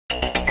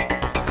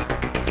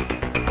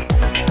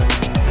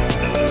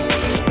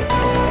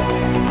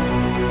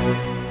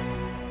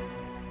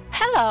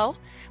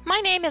My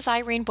name is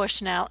Irene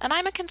Bushnell and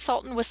I'm a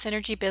consultant with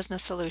Synergy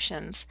Business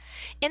Solutions.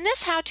 In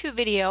this how-to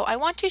video, I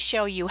want to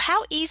show you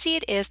how easy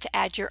it is to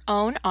add your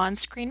own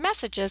on-screen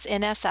messages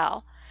in SL.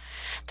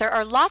 There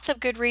are lots of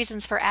good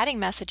reasons for adding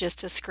messages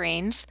to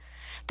screens.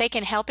 They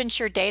can help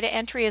ensure data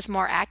entry is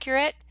more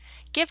accurate,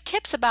 give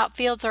tips about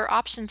fields or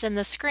options in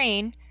the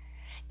screen,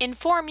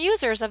 inform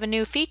users of a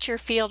new feature,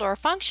 field, or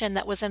function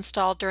that was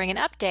installed during an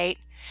update,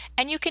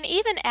 and you can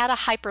even add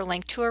a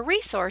hyperlink to a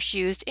resource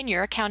used in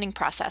your accounting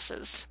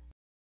processes.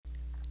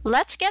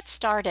 Let's get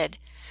started.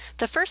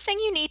 The first thing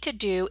you need to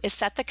do is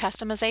set the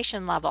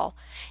customization level.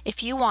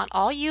 If you want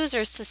all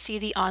users to see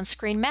the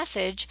on-screen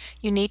message,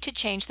 you need to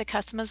change the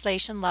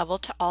customization level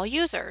to all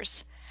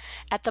users.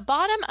 At the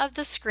bottom of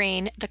the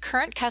screen, the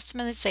current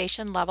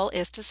customization level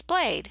is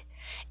displayed.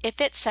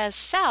 If it says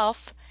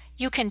Self,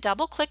 you can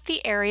double-click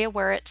the area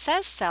where it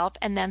says Self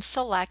and then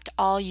select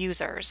All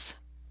Users.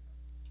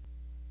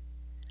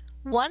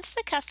 Once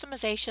the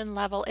customization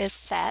level is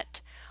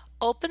set,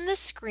 open the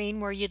screen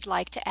where you'd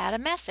like to add a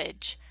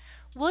message.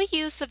 We'll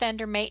use the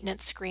vendor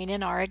maintenance screen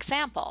in our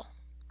example.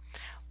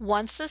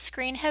 Once the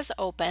screen has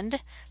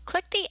opened,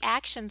 click the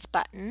Actions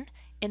button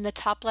in the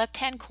top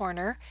left-hand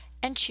corner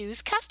and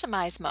choose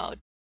Customize Mode.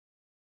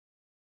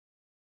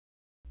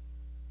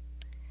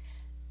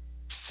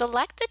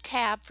 Select the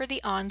tab for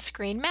the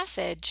on-screen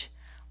message.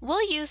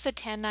 We'll use the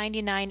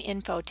 1099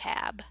 Info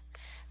tab.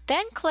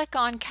 Then click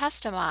on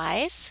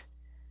Customize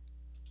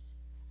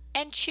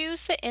and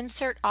choose the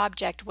Insert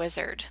Object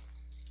wizard.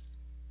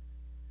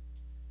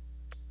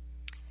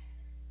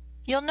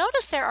 You'll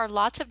notice there are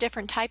lots of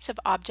different types of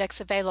objects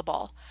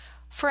available.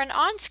 For an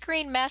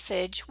on-screen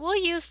message, we'll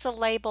use the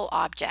Label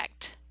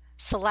object.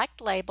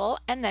 Select Label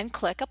and then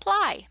click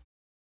Apply.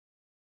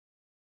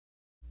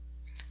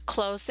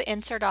 Close the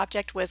Insert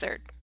Object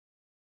wizard.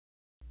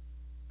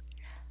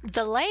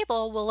 The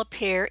label will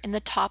appear in the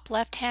top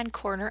left-hand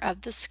corner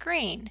of the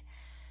screen.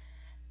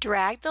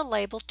 Drag the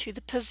label to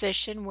the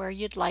position where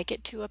you'd like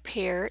it to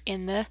appear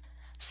in the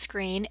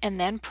screen and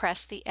then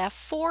press the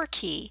F4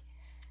 key.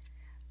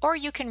 Or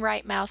you can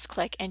right mouse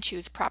click and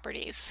choose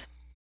Properties.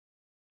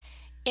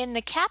 In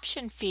the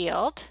Caption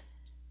field,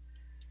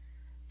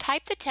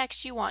 type the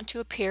text you want to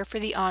appear for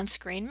the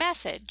on-screen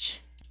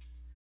message.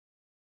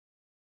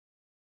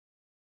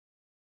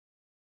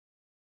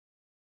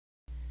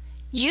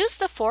 Use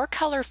the For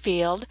Color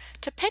field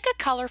to pick a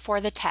color for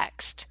the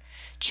text.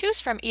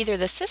 Choose from either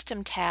the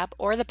System tab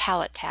or the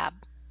Palette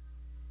tab.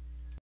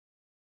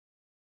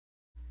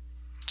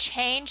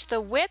 Change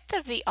the width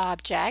of the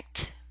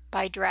object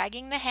by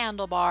dragging the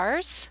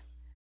handlebars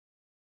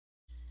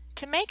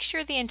to make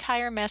sure the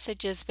entire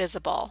message is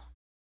visible.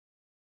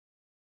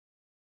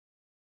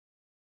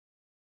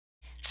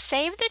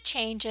 Save the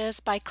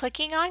changes by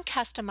clicking on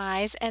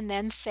Customize and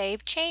then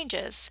Save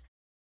Changes.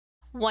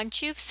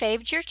 Once you've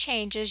saved your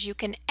changes, you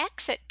can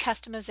exit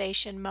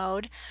customization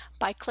mode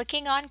by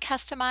clicking on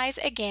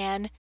Customize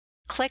again.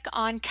 Click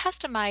on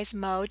Customize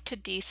mode to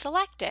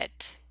deselect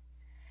it.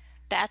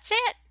 That's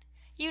it!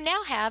 You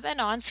now have an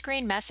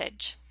on-screen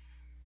message.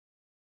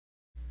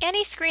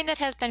 Any screen that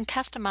has been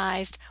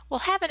customized will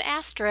have an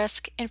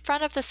asterisk in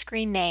front of the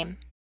screen name.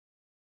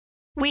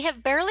 We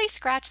have barely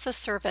scratched the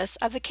surface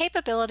of the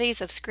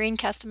capabilities of screen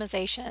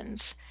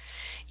customizations.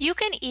 You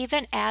can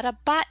even add a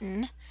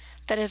button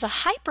that is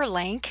a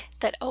hyperlink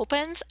that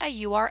opens a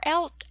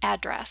URL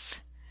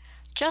address,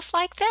 just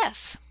like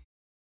this.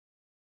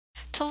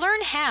 To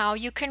learn how,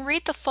 you can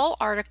read the full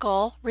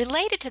article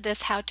related to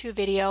this how-to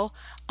video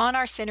on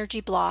our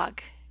Synergy blog.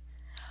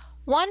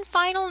 One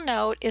final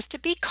note is to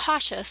be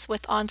cautious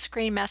with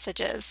on-screen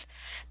messages.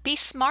 Be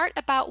smart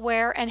about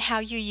where and how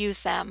you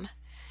use them.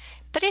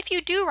 But if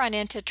you do run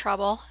into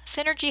trouble,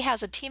 Synergy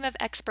has a team of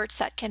experts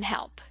that can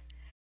help.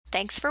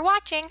 Thanks for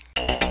watching!